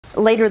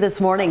Later this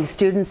morning,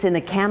 students in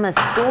the Camas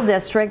School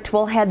District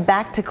will head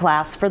back to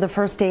class for the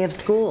first day of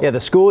school. Yeah, the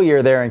school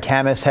year there in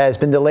Camas has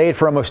been delayed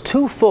for almost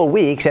 2 full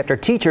weeks after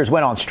teachers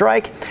went on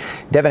strike.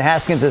 Devin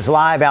Haskins is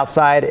live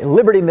outside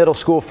Liberty Middle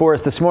School for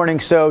us this morning.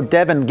 So,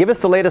 Devin, give us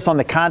the latest on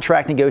the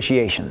contract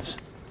negotiations.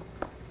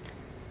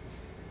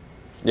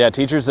 Yeah,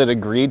 teachers had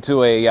agreed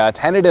to a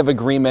tentative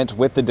agreement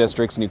with the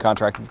district's new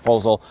contract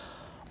proposal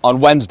on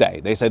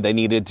Wednesday. They said they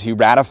needed to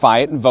ratify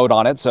it and vote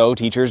on it, so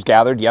teachers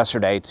gathered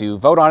yesterday to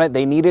vote on it.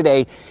 They needed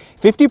a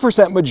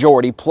 50%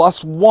 majority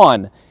plus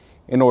 1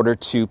 in order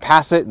to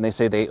pass it, and they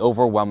say they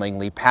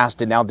overwhelmingly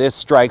passed it. Now this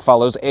strike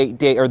follows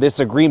this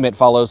agreement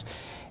follows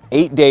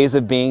 8 days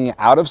of being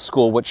out of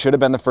school, which should have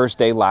been the first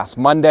day last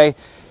Monday,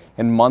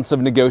 and months of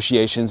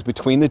negotiations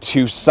between the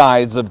two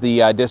sides of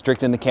the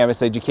district and the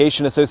Camas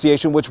Education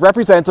Association, which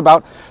represents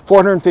about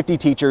 450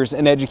 teachers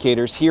and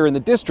educators here in the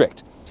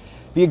district.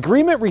 The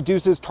agreement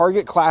reduces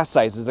target class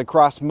sizes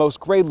across most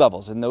grade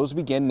levels, and those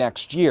begin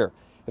next year.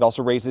 It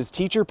also raises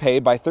teacher pay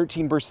by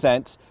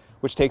 13%,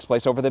 which takes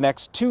place over the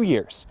next 2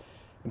 years.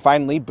 And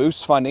finally,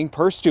 boosts funding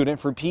per student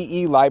for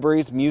PE,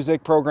 libraries,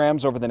 music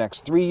programs over the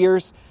next 3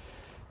 years.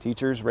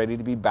 Teachers ready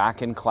to be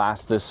back in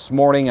class this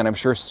morning, and I'm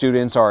sure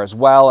students are as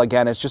well.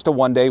 Again, it's just a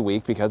one-day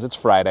week because it's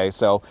Friday,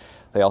 so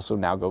they also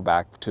now go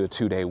back to a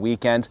 2-day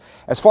weekend.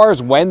 As far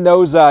as when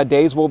those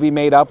days will be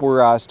made up,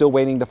 we're still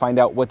waiting to find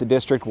out what the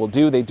district will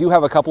do. They do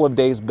have a couple of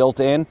days built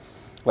in,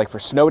 like for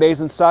snow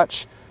days and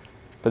such,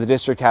 but the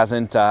district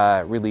hasn't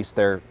released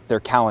their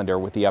calendar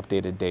with the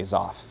updated days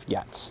off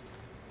yet.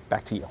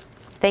 Back to you.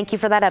 Thank you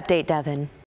for that update, Devin.